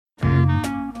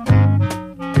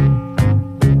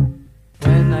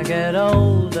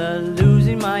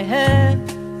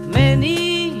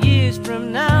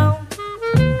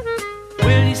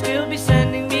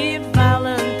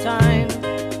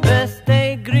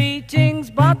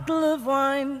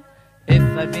wine. If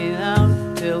I'd been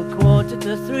out till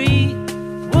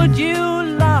 2:45, would you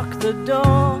lock the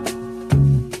door?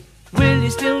 Will you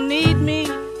still need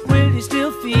me? Will you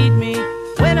still feed me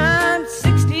when I'm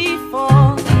 64?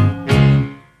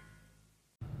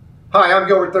 Hi, I'm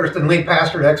Gilbert Thurston, lead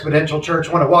pastor at Exponential Church.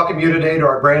 I want to welcome you today to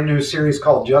our brand new series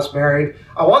called Just Married.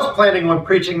 I was planning on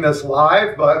preaching this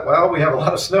live, but, well, we have a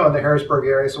lot of snow in the Harrisburg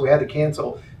area, so we had to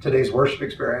cancel today's worship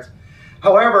experience.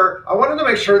 However, I wanted to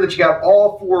make sure that you got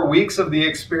all 4 weeks of the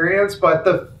experience, but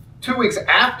the 2 weeks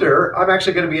after, I'm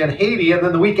actually going to be in Haiti, and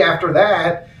then the week after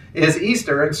that is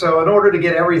Easter. And so in order to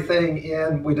get everything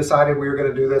in, we decided we were going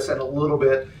to do this in a little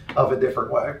bit of a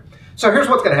different way. So here's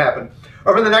what's going to happen.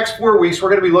 Over the next 4 weeks, we're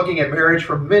going to be looking at marriage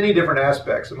from many different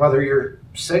aspects. And whether you're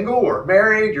single or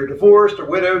married, you're divorced or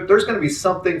widowed, there's going to be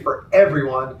something for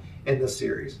everyone in this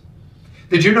series.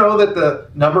 Did you know that the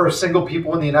number of single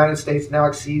people in the United States now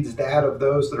exceeds that of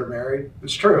those that are married?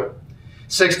 It's true.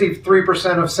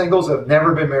 63% of singles have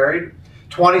never been married,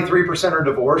 23% are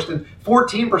divorced, and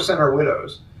 14% are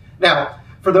widows. Now,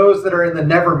 for those that are in the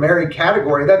never married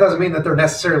category, that doesn't mean that they're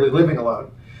necessarily living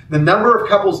alone. The number of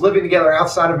couples living together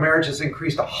outside of marriage has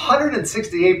increased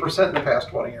 168% in the past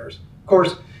 20 years. Of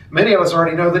course, many of us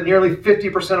already know that nearly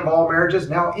 50% of all marriages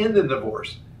now end in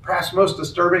divorce. Perhaps most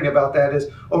disturbing about that is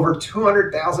over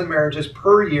 200,000 marriages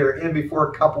per year end before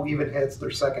a couple even hits their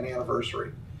second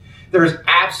anniversary. There is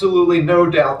absolutely no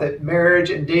doubt that marriage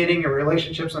and dating and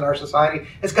relationships in our society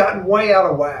has gotten way out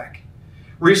of whack.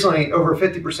 Recently, over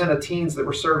 50% of teens that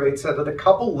were surveyed said that a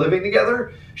couple living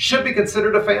together should be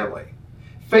considered a family.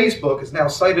 Facebook is now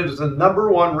cited as the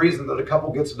 #1 reason that a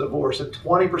couple gets a divorce in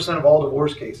 20% of all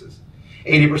divorce cases.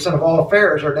 80% of all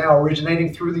affairs are now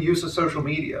originating through the use of social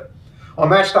media. On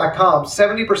Match.com,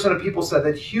 70% of people said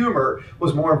that humor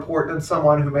was more important than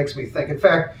someone who makes me think. In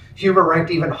fact, humor ranked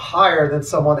even higher than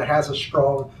someone that has a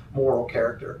strong moral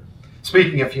character.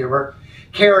 Speaking of humor,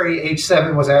 Carrie, age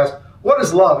 7, was asked, "What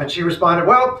is love?" And she responded,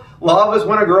 "Well, love is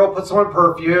when a girl puts on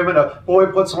perfume and a boy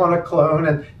puts on a cologne,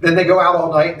 and then they go out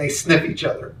all night and they sniff each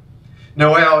other."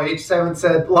 Noel, age 7,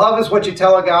 said, "Love is what you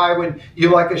tell a guy when you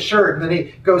like a shirt and then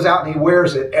he goes out and he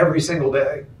wears it every single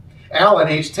day." Alan,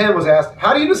 age 10, was asked,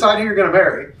 "How do you decide who you're going to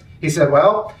marry?" He said,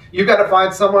 "Well, you've got to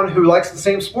find someone who likes the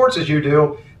same sports as you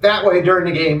do. That way, during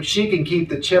the game, she can keep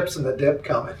the chips and the dip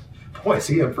coming." Boy, is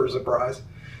he in for a surprise.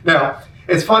 Now,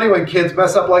 it's funny when kids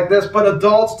mess up like this, but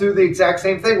adults do the exact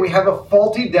same thing. We have a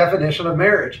faulty definition of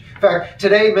marriage. In fact,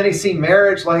 today, many see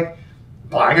marriage like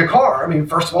buying a car. I mean,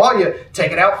 first of all, you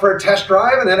take it out for a test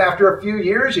drive, and then after a few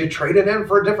years, you trade it in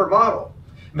for a different model.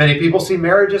 Many people see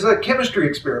marriage as a chemistry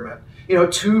experiment. You know,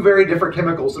 two very different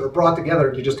chemicals that are brought together,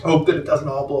 and you just hope that it doesn't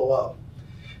all blow up.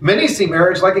 Many see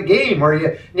marriage like a game where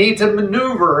you need to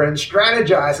maneuver and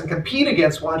strategize and compete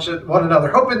against one another,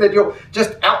 hoping that you'll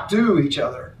just outdo each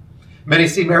other. Many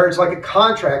see marriage like a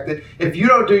contract that if you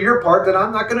don't do your part, then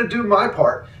I'm not going to do my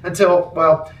part until,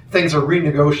 well, things are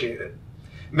renegotiated.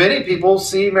 Many people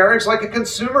see marriage like a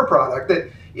consumer product that,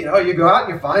 you know, you go out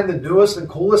and you find the newest and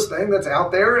coolest thing that's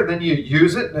out there, and then you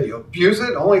use it and you abuse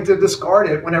it only to discard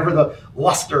it whenever the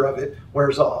luster of it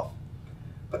wears off.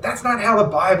 But that's not how the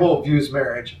Bible views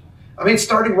marriage. I mean,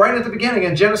 starting right at the beginning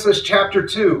in Genesis chapter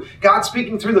 2, God,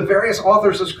 speaking through the various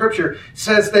authors of Scripture,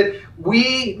 says that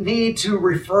we need to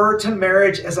refer to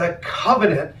marriage as a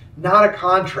covenant, not a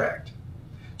contract.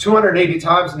 280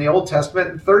 times in the Old Testament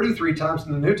and 33 times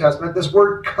in the New Testament, this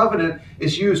word covenant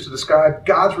is used to describe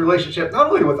God's relationship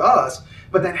not only with us,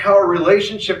 but then how a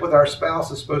relationship with our spouse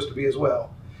is supposed to be as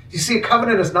well. You see, a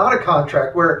covenant is not a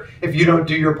contract where if you don't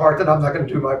do your part, then I'm not going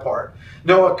to do my part.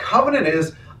 No, a covenant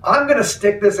is, I'm going to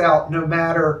stick this out no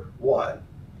matter what.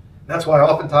 That's why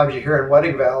oftentimes you hear in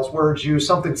wedding vows words use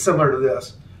something similar to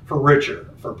this: for richer,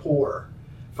 for poorer,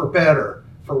 for better,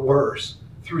 for worse,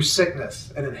 through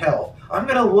sickness and in health. I'm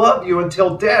going to love you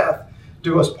until death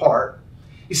do us part.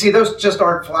 You see, those just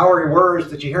aren't flowery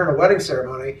words that you hear in a wedding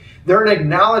ceremony. They're an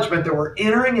acknowledgement that we're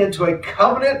entering into a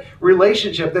covenant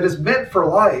relationship that is meant for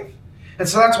life. And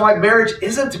so that's why marriage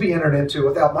isn't to be entered into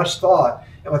without much thought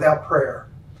and without prayer.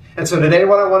 And so today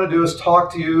what I want to do is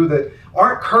talk to you that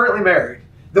aren't currently married,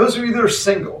 those of you that are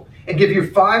single, and give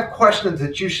you 5 questions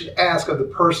that you should ask of the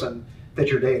person that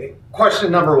you're dating.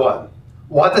 Question number 1.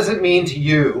 What does it mean to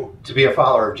you to be a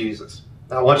follower of Jesus?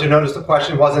 Now, I want you to notice the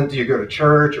question wasn't, do you go to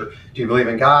church, or do you believe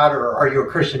in God, or are you a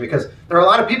Christian? Because there are a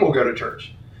lot of people who go to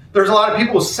church. There's a lot of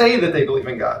people who say that they believe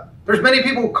in God. There's many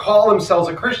people who call themselves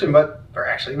a Christian, but they're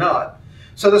actually not.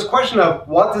 So this question of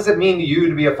what does it mean to you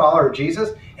to be a follower of Jesus,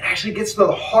 it actually gets to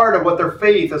the heart of what their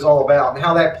faith is all about and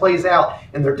how that plays out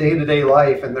in their day-to-day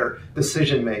life and their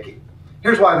decision making.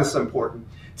 Here's why this is important.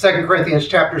 2 Corinthians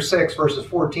chapter 6, verses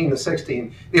 14 to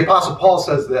 16, the Apostle Paul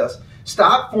says this: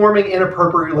 "Stop forming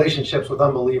inappropriate relationships with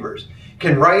unbelievers.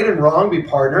 Can right and wrong be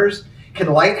partners?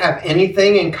 Can light have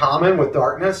anything in common with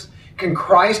darkness? Can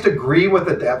Christ agree with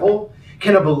the devil?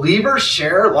 Can a believer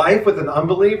share life with an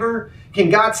unbeliever? Can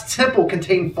God's temple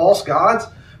contain false gods?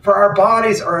 For our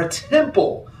bodies are a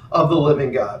temple of the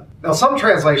living God." Now, some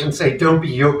translations say, "Don't be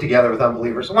yoked together with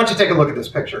unbelievers." I want you to take a look at this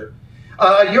picture.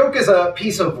 A yoke is a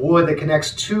piece of wood that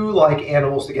connects two like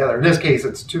animals together. In this case,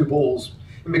 it's two bulls.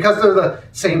 And because they're the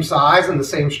same size and the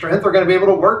same strength, they're going to be able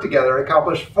to work together and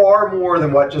accomplish far more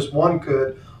than what just one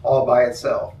could all by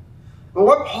itself. But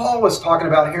what Paul was talking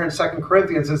about here in 2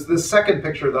 Corinthians is this second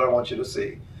picture that I want you to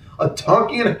see. A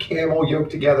donkey and a camel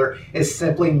yoked together is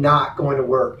simply not going to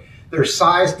work. Their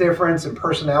size difference and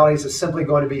personalities is simply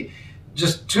going to be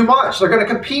just too much. They're going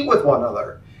to compete with one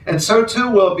another. And so too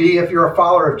will it be if you're a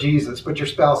follower of Jesus, but your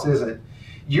spouse isn't.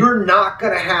 You're not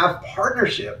going to have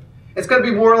partnership. It's going to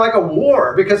be more like a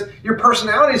war because your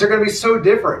personalities are going to be so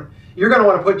different. You're going to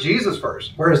want to put Jesus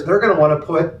first, whereas they're going to want to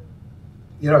put,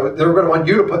 they're going to want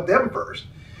you to put them first.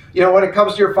 When it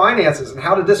comes to your finances and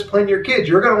how to discipline your kids,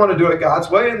 you're going to want to do it God's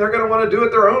way and they're going to want to do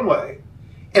it their own way.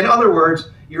 In other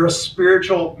words, you're a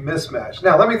spiritual mismatch.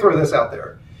 Now, let me throw this out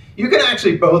there. You can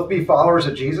actually both be followers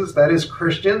of Jesus, that is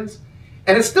Christians,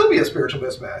 and it still be a spiritual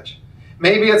mismatch.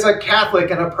 Maybe it's a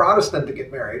Catholic and a Protestant to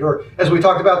get married. Or as we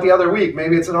talked about the other week,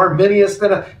 maybe it's an Arminianist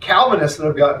and a Calvinist that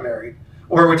have gotten married.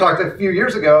 Or we talked a few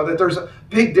years ago that there's a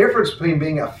big difference between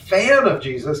being a fan of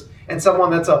Jesus and someone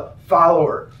that's a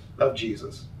follower of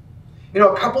Jesus.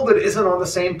 A couple that isn't on the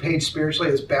same page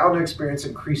spiritually is bound to experience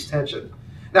increased tension.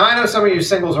 Now, I know some of you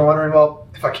singles are wondering, well,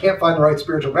 if I can't find the right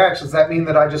spiritual match, does that mean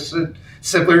that I just should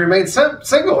simply remain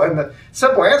single? And the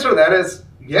simple answer to that is,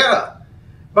 yeah.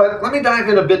 But let me dive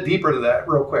in a bit deeper to that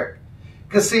real quick.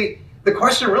 Because see, the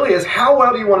question really is, how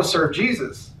well do you want to serve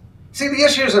Jesus? See, the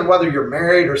issue isn't whether you're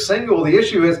married or single. The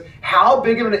issue is, how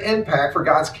big of an impact for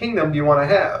God's kingdom do you want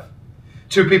to have?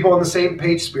 Two people on the same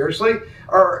page spiritually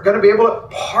are going to be able to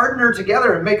partner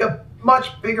together and make a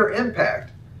much bigger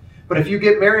impact. But if you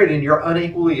get married and you're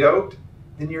unequally yoked,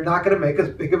 then you're not going to make as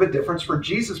big of a difference for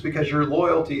Jesus because your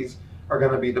loyalties are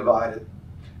going to be divided.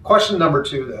 Question number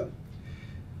 2 then.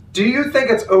 Do you think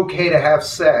it's okay to have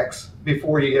sex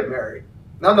before you get married?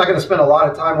 Now, I'm not going to spend a lot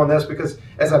of time on this because,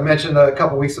 as I mentioned a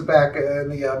couple weeks back in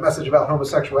the message about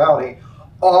homosexuality,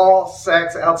 all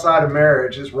sex outside of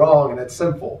marriage is wrong and it's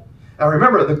sinful. Now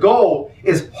remember, the goal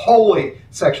is holy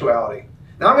sexuality.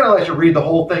 Now I'm going to let you read the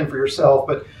whole thing for yourself,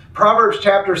 but Proverbs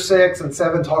chapter 6 and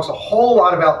 7 talks a whole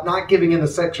lot about not giving in to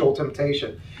sexual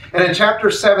temptation. And in chapter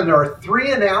 7, there are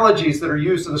 3 analogies that are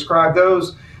used to describe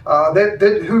those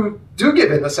who do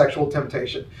give in to sexual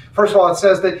temptation. First of all, it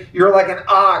says that you're like an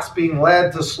ox being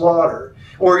led to slaughter,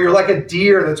 or you're like a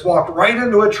deer that's walked right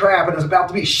into a trap and is about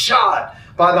to be shot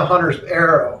by the hunter's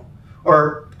arrow.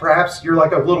 Or perhaps you're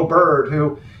like a little bird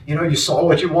who, you saw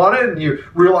what you wanted and you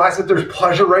realize that there's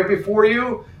pleasure right before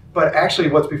you, but actually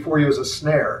what's before you is a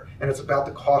snare and it's about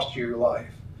to cost you your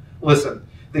life. Listen,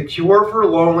 the cure for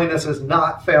loneliness is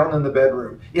not found in the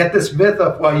bedroom. Yet this myth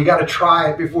of, well, you got to try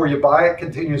it before you buy it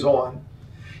continues on.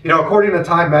 According to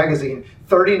Time magazine,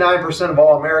 39% of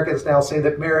all Americans now say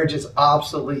that marriage is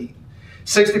obsolete.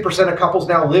 60% of couples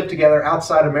now live together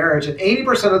outside of marriage, and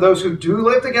 80% of those who do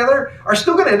live together are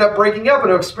still going to end up breaking up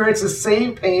and experience the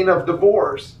same pain of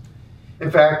divorce.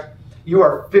 In fact, you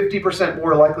are 50%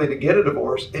 more likely to get a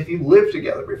divorce if you live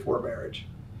together before marriage.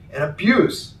 And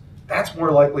abuse, that's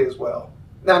more likely as well.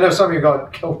 Now, I know some of you are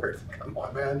going, Gilbert, come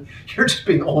on, man. You're just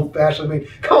being old-fashioned. I mean,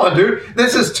 come on, dude.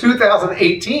 This is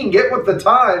 2018. Get with the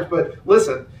times. But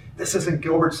listen, this isn't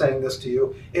Gilbert saying this to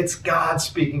you. It's God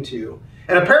speaking to you.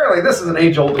 And apparently, this is an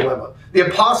age-old dilemma. The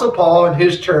Apostle Paul and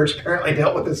his church apparently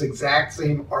dealt with this exact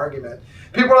same argument.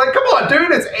 People are like, come on,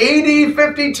 dude, it's AD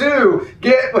 52.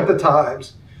 Get with the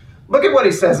times. Look at what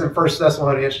he says in 1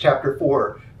 Thessalonians chapter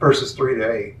 4, verses 3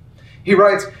 to 8. He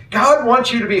writes, God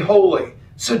wants you to be holy,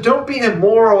 so don't be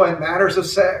immoral in matters of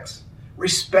sex.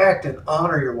 Respect and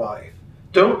honor your wife.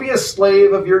 Don't be a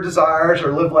slave of your desires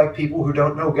or live like people who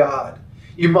don't know God.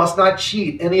 You must not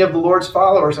cheat any of the Lord's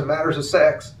followers in matters of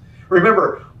sex.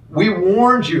 Remember, we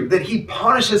warned you that he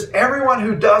punishes everyone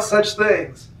who does such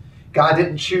things. God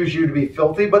didn't choose you to be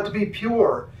filthy, but to be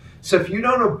pure. So if you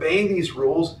don't obey these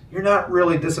rules, you're not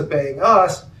really disobeying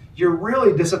us. You're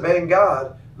really disobeying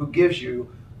God, who gives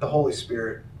you the Holy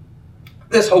Spirit.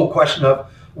 This whole question of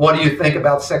what do you think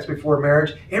about sex before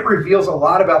marriage, it reveals a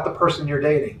lot about the person you're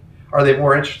dating. Are they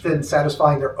more interested in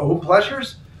satisfying their own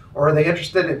pleasures, or are they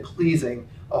interested in pleasing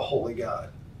a holy God?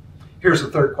 Here's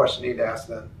the third question you need to ask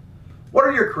then. What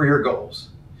are your career goals?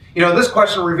 This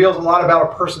question reveals a lot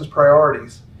about a person's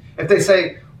priorities. If they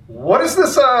say, what is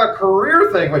this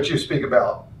career thing which you speak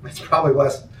about? It's probably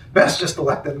best just to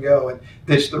let them go and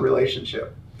ditch the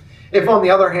relationship. If, on the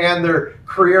other hand, their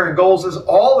career and goals is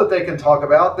all that they can talk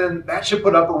about, then that should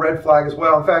put up a red flag as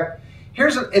well. In fact,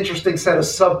 here's an interesting set of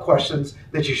sub-questions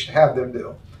that you should have them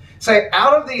do. Say,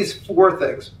 out of these 4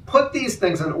 things, put these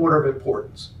things in order of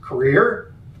importance: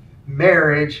 career,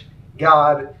 marriage,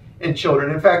 God, and children.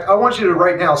 In fact, I want you to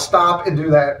right now stop and do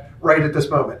that right at this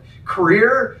moment.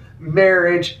 Career,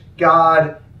 marriage,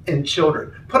 God, and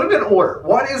children. Put them in order.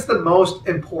 What is the most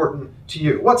important to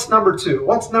you? What's number 2?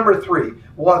 What's number 3?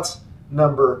 What's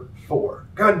number 4?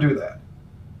 Go ahead and do that.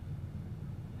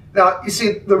 Now, you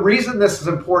see, the reason this is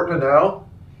important to know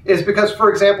is because, for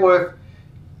example, if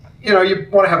you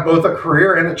want to have both a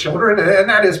career and a children, and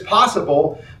that is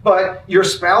possible, but your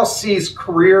spouse sees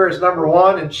career as number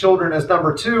 1 and children as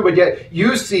number 2, but yet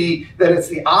you see that it's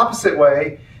the opposite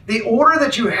way. The order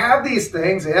that you have these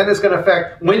things in is going to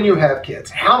affect when you have kids,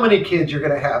 how many kids you're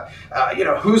going to have,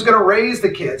 who's going to raise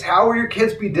the kids, how will your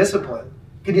kids be disciplined.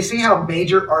 Can you see how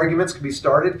major arguments can be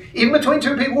started, even between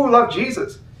 2 people who love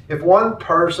Jesus? If one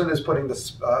person is putting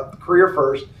the career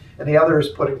first and the other is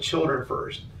putting children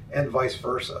first, and vice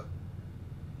versa.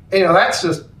 And that's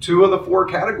just 2 of the 4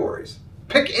 categories.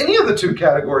 Pick any of the 2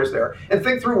 categories there and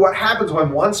think through what happens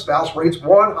when one spouse rates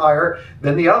one higher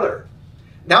than the other.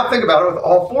 Now think about it with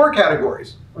all 4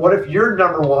 categories. What if your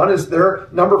number 1 is their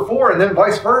number 4 and then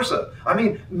vice versa?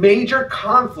 Major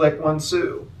conflict will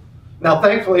ensue. Now,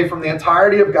 thankfully, from the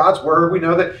entirety of God's word, we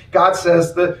know that God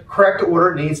says the correct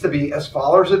order needs to be, as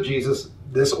followers of Jesus,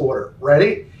 this order.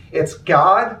 Ready? It's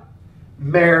God,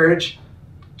 marriage,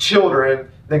 children,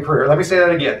 then career. Let me say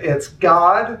that again. It's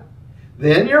God,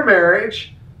 then your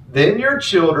marriage, then your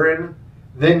children,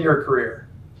 then your career.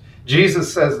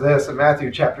 Jesus says this in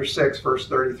Matthew chapter 6, verse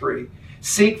 33.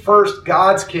 Seek first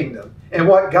God's kingdom and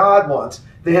what God wants,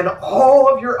 then all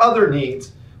of your other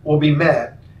needs will be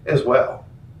met as well.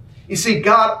 You see,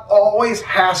 God always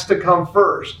has to come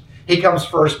first. He comes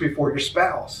first before your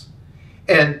spouse.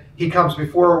 And he comes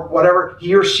before whatever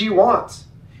he or she wants.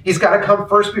 He's got to come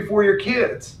first before your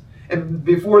kids and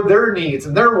before their needs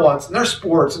and their wants and their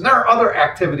sports and their other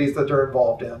activities that they're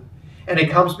involved in. And he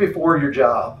comes before your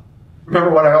job. Remember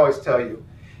what I always tell you.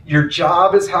 Your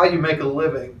job is how you make a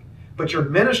living, but your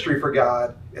ministry for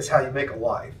God is how you make a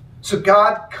life. So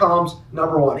God comes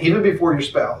number 1, even before your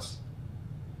spouse.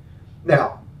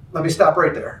 Now, let me stop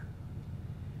right there.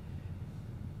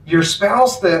 Your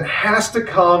spouse then has to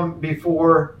come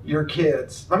before your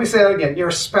kids. Let me say that again.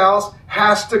 Your spouse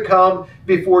has to come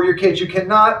before your kids. You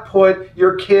cannot put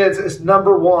your kids as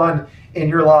number 1 in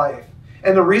your life.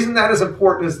 And the reason that is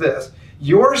important is this.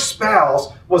 Your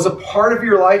spouse was a part of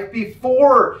your life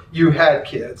before you had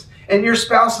kids. And your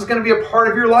spouse is going to be a part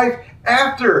of your life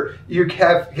after you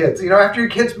have kids, after your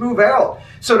kids move out.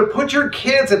 So to put your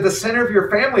kids at the center of your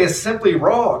family is simply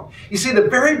wrong. You see, the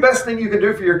very best thing you can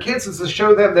do for your kids is to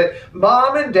show them that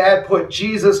mom and dad put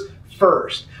Jesus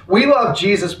first. We love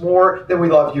Jesus more than we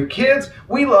love you kids.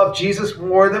 We love Jesus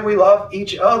more than we love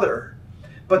each other.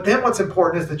 But then what's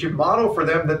important is that you model for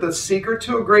them that the secret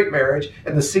to a great marriage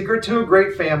and the secret to a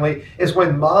great family is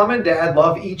when mom and dad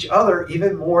love each other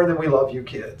even more than we love you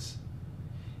kids.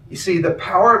 You see, the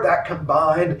power of that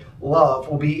combined love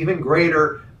will be even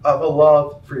greater of a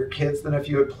love for your kids than if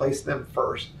you had placed them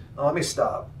first. Now let me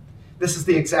stop. This is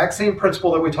the exact same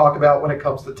principle that we talk about when it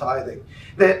comes to tithing.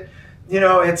 That,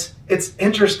 it's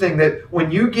interesting that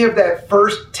when you give that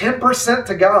first 10%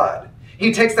 to God,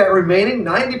 he takes that remaining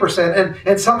 90%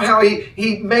 and somehow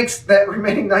he makes that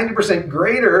remaining 90%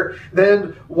 greater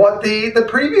than what the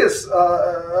previous,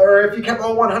 or if you kept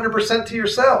all 100% to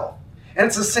yourself. And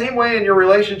it's the same way in your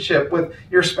relationship with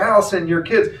your spouse and your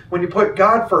kids. When you put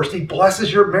God first, he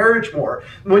blesses your marriage more.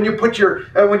 When you put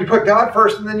God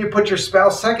first and then you put your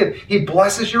spouse second, he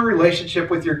blesses your relationship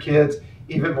with your kids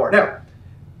even more. Now,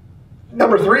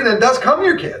 number 3 then does come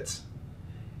your kids.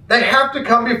 They have to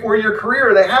come before your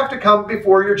career. They have to come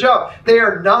before your job. They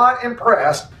are not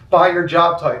impressed by your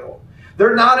job title.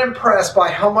 They're not impressed by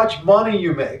how much money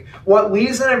you make. What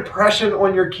leaves an impression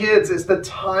on your kids is the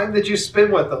time that you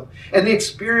spend with them and the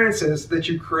experiences that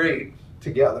you create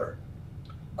together.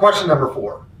 Question number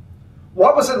 4.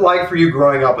 What was it like for you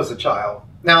growing up as a child?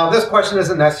 Now, this question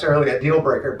isn't necessarily a deal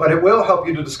breaker, but it will help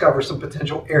you to discover some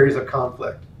potential areas of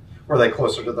conflict. Were they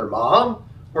closer to their mom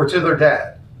or to their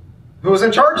dad? Who was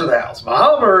in charge of the house,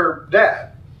 mom or dad?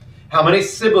 How many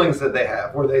siblings did they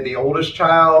have? Were they the oldest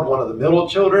child, one of the middle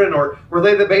children, or were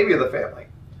they the baby of the family?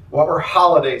 What were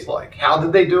holidays like? How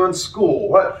did they do in school?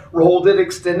 What role did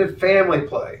extended family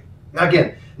play? Now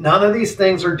again, none of these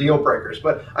things are deal breakers,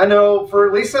 but I know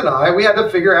for Lisa and I, we had to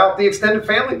figure out the extended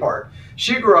family part.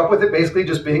 She grew up with it basically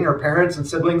just being her parents and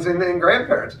siblings and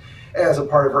grandparents as a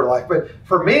part of her life. But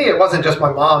for me, it wasn't just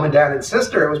my mom and dad and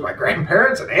sister. It was my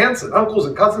grandparents and aunts and uncles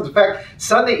and cousins. In fact,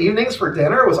 Sunday evenings for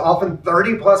dinner was often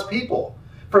 30 plus people.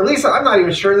 For Lisa, I'm not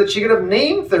even sure that she could have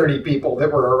named 30 people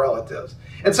that were her relatives.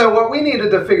 And so what we needed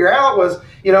to figure out was,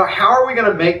 how are we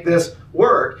going to make this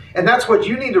work? And that's what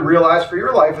you need to realize for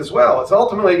your life as well. It's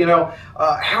ultimately,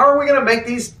 how are we going to make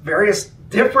these various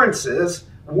differences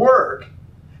work?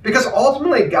 Because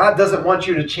ultimately, God doesn't want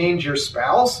you to change your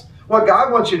spouse. What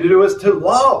God wants you to do is to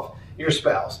love your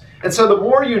spouse. And so the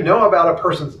more you know about a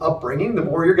person's upbringing, the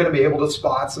more you're going to be able to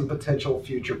spot some potential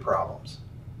future problems.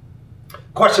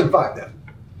 Question 5 then.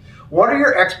 What are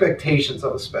your expectations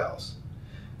of a spouse?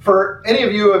 For any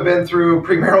of you who have been through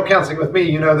premarital counseling with me,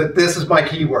 you know that this is my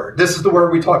key word. This is the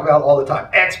word we talk about all the time,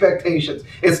 expectations.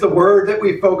 It's the word that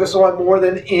we focus on more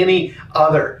than any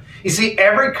other. You see,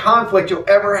 every conflict you'll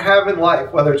ever have in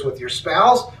life, whether it's with your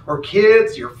spouse or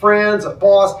kids, your friends, a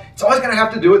boss, it's always going to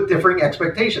have to do with differing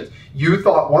expectations. You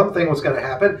thought one thing was going to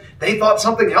happen. They thought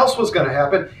something else was going to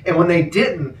happen. And when they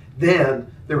didn't,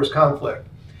 then there was conflict.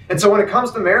 And so when it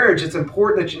comes to marriage, it's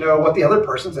important that you know what the other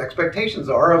person's expectations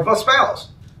are of a spouse.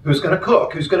 Who's going to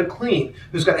cook? Who's going to clean?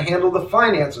 Who's going to handle the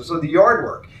finances or the yard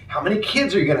work? How many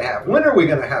kids are you going to have? When are we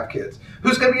going to have kids?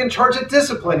 Who's going to be in charge of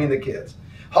disciplining the kids?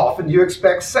 How often do you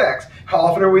expect sex? How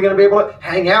often are we going to be able to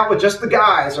hang out with just the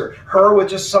guys or her with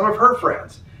just some of her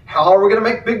friends? How are we going to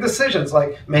make big decisions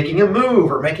like making a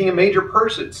move or making a major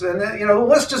purchase? And then, the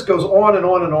list just goes on and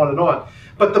on and on and on.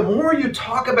 But the more you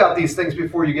talk about these things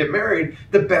before you get married,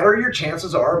 the better your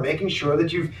chances are of making sure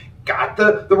that you've got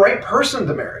the right person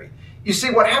to marry. You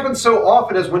see, what happens so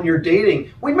often is when you're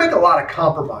dating, we make a lot of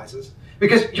compromises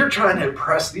because you're trying to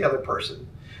impress the other person.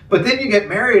 But then you get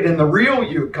married and the real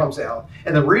you comes out.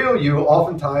 And the real you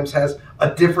oftentimes has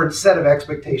a different set of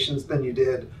expectations than you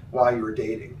did while you were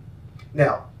dating.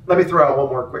 Now, let me throw out one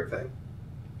more quick thing.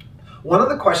 One of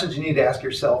the questions you need to ask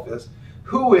yourself is,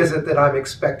 who is it that I'm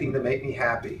expecting to make me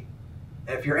happy?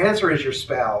 And if your answer is your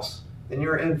spouse, then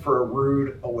you're in for a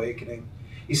rude awakening.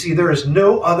 You see, there is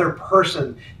no other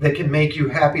person that can make you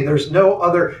happy. There's no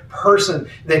other person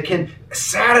that can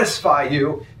satisfy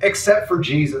you except for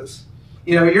Jesus.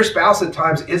 Your spouse at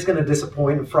times is going to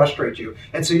disappoint and frustrate you.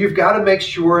 And so you've got to make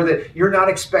sure that you're not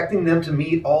expecting them to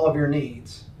meet all of your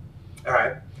needs. All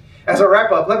right. As I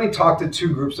wrap up, let me talk to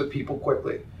 2 groups of people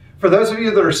quickly. For those of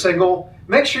you that are single,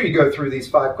 make sure you go through these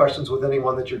 5 questions with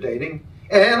anyone that you're dating.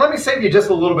 And let me save you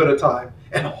just a little bit of time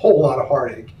and a whole lot of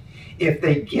heartache. If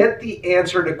they get the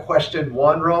answer to question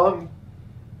 1 wrong,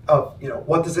 of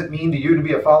what does it mean to you to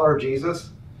be a follower of Jesus,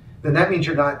 then that means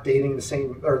you're not dating the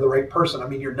same or the right person. I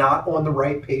mean, you're not on the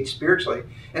right page spiritually.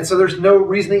 And so there's no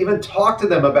reason to even talk to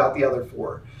them about the other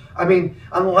 4. I mean,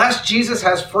 unless Jesus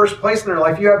has first place in their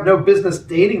life, you have no business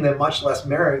dating them, much less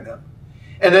marrying them.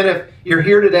 And then if you're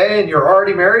here today and you're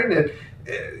already married and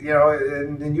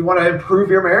and you want to improve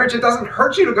your marriage, it doesn't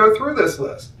hurt you to go through this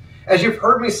list. As you've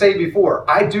heard me say before,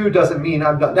 I do doesn't mean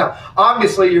I'm done. Now,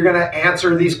 obviously, you're going to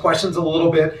answer these questions a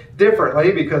little bit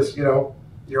differently because,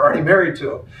 you're already married to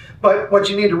them. But what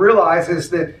you need to realize is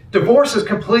that divorce is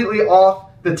completely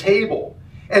off the table.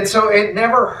 And so it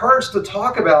never hurts to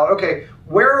talk about, okay,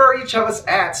 where are each of us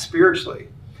at spiritually?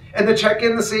 And to check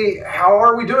in to see how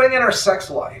are we doing in our sex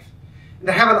life? And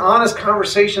to have an honest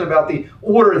conversation about the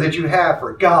order that you have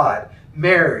for God,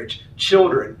 marriage,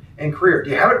 children, and career. Do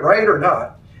you have it right or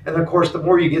not? And of course, the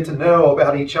more you get to know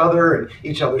about each other and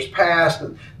each other's past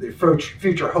and the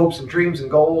future hopes and dreams and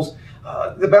goals,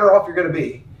 the better off you're going to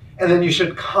be. And then you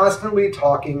should constantly be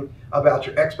talking about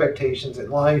your expectations in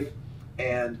life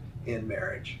and in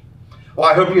marriage. Well,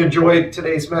 I hope you enjoyed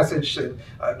today's message. And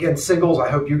again, singles, I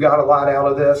hope you got a lot out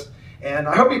of this. And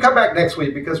I hope you come back next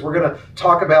week because we're going to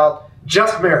talk about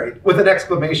just married with an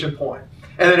exclamation point.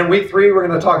 And then in week 3, we're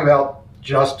going to talk about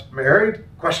just married,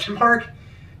 question mark.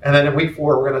 And then in week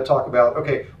 4, we're going to talk about,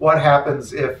 okay, what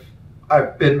happens if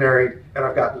I've been married and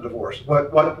I've gotten a divorce?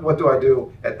 What do I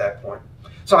do at that point?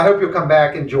 So I hope you'll come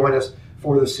back and join us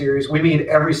for the series. We meet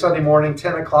every Sunday morning,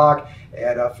 10 o'clock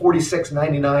at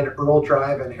 4699 Earl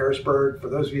Drive in Harrisburg. For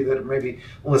those of you that are maybe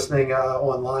listening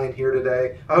online here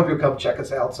today, I hope you'll come check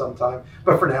us out sometime.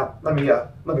 But for now, let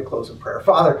me close in prayer.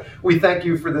 Father, we thank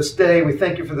you for this day. We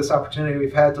thank you for this opportunity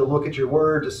we've had to look at your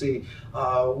word, to see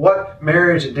what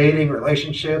marriage and dating,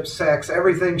 relationships, sex,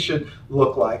 everything should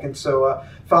look like. And so,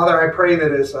 Father, I pray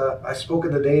that as I spoke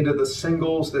today to the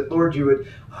singles, that, Lord, you would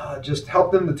just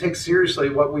help them to take seriously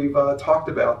what we've talked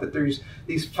about, that there's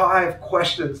these 5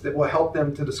 questions that will help help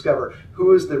them to discover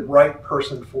who is the right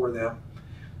person for them.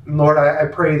 And Lord, I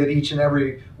pray that each and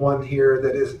every one here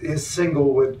that is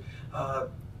single would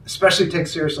especially take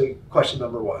seriously question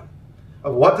number one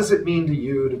of what does it mean to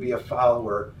you to be a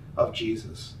follower of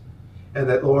Jesus? And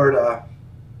that, Lord,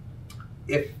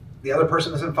 if the other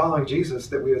person isn't following Jesus,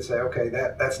 that we would say, okay,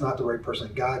 that's not the right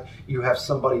person. God, you have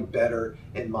somebody better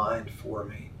in mind for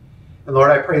me. And Lord,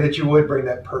 I pray that you would bring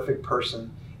that perfect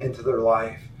person into their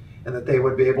life and that they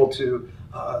would be able to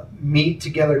meet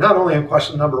together, not only on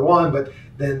question number one, but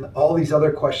then all these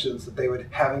other questions that they would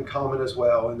have in common as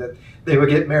well, and that they would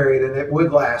get married and it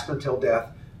would last until death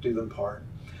do them part.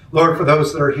 Lord, for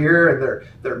those that are here and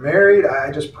they're married, I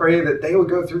just pray that they would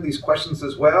go through these questions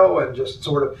as well and just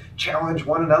sort of challenge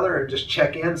one another and just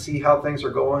check in, see how things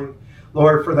are going.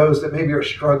 Lord, for those that maybe are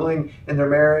struggling in their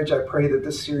marriage, I pray that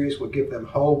this series would give them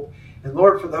hope. And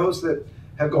Lord, for those that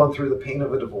have gone through the pain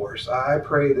of a divorce, I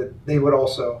pray that they would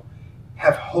also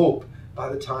have hope by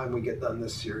the time we get done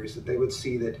this series, that they would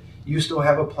see that you still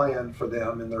have a plan for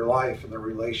them in their life and their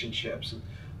relationships. And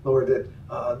Lord,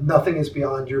 that nothing is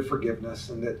beyond your forgiveness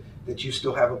and that you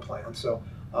still have a plan. So,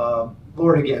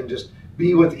 Lord, again, just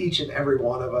be with each and every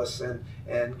one of us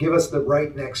and give us the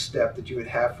right next step that you would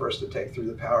have for us to take through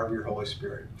the power of your Holy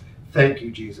Spirit. Thank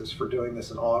you, Jesus, for doing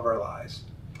this in all of our lives.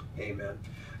 Amen.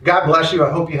 God bless you.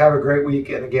 I hope you have a great week.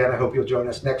 And again, I hope you'll join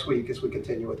us next week as we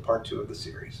continue with part 2 of the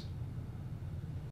series.